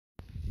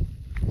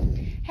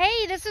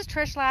Hey, this is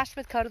Trish Lash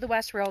with Code of the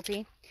West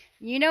Realty.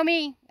 You know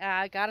me,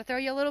 gotta throw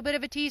you a little bit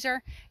of a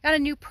teaser. Got a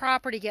new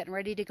property getting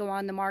ready to go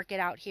on the market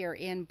out here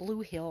in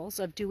Blue Hills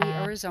of Dewey,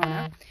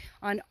 Arizona,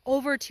 on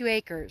over 2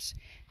 acres.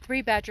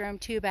 3-bedroom,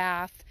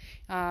 2-bath,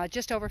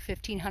 just over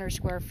 1,500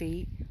 square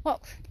feet.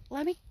 Well,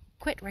 let me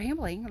quit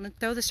rambling and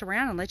throw this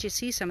around and let you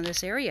see some of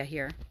this area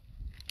here.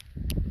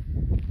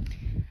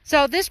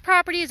 So this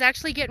property is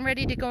actually getting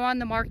ready to go on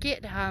the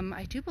market.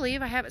 I do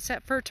believe I have it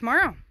set for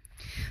tomorrow.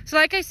 So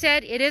like I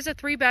said, it is a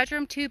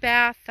 3-bedroom,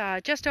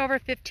 2-bath, just over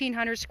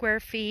 1,500 square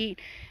feet.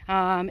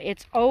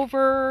 It's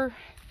over,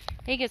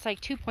 I think it's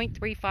like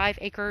 2.35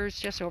 acres,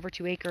 just over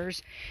 2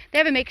 acres. They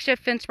have a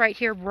makeshift fence right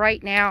here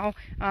right now,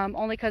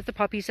 only because the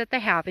puppies that they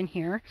have in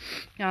here.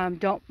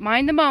 Don't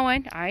mind the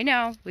mowing. I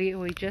know, we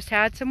just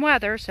had some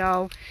weather,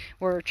 so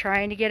we're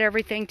trying to get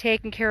everything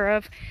taken care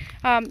of.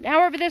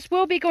 However, this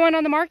will be going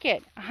on the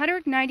market,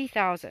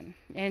 $190,000.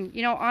 And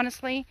you know,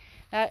 honestly,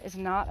 that is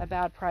not a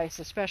bad price,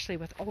 especially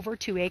with over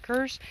 2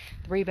 acres,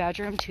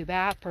 3-bedroom,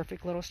 2-bath,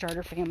 perfect little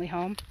starter family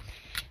home.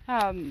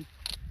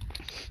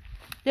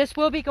 This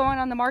will be going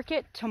on the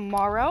market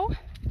tomorrow.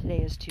 Today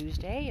is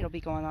Tuesday. It'll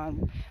be going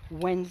on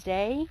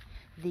Wednesday,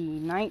 the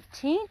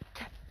 19th.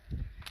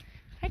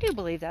 I do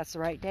believe that's the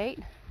right date.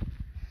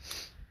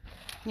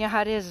 You know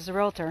how it is as a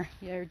realtor.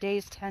 Your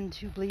days tend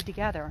to bleed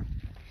together.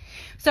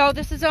 So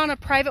this is on a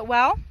private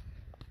well,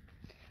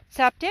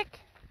 septic,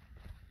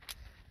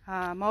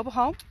 mobile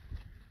home,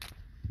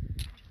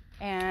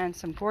 and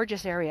some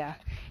gorgeous area.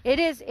 It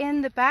is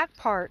in the back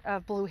part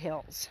of Blue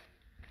Hills.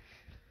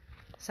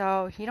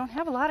 So you don't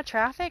have a lot of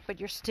traffic,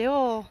 but you're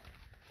still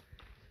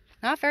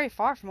not very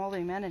far from all the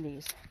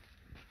amenities.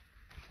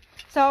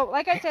 So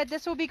like I said,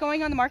 this will be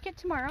going on the market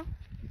tomorrow.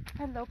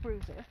 Hello,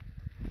 Bruiser.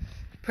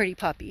 Pretty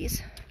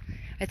puppies.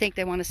 I think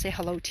they want to say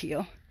hello to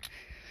you.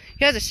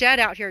 He has a shed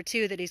out here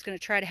too that he's going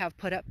to try to have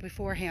put up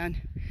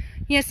beforehand.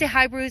 You gonna say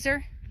hi,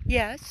 Bruiser?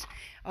 Yes.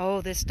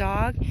 Oh, this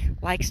dog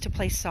likes to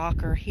play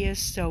soccer. He is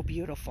so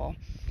beautiful.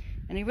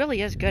 And he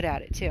really is good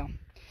at it too.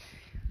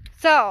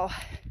 So,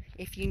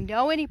 if you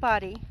know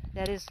anybody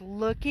that is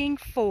looking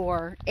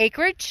for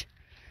acreage,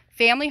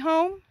 family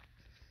home,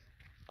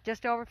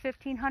 just over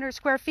 1,500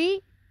 square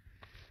feet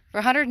for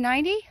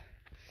 190,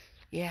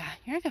 yeah,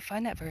 you're not going to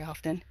find that very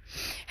often.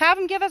 Have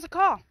them give us a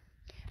call.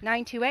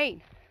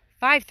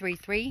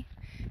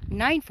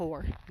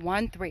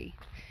 928-533-9413.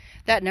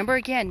 That number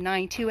again,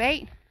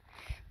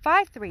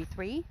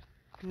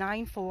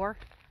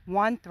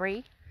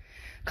 928-533-9413.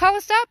 Call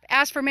us up,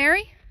 ask for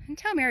Mary, and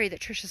tell Mary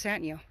that Tricia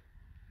sent you.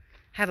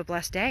 Have a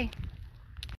blessed day.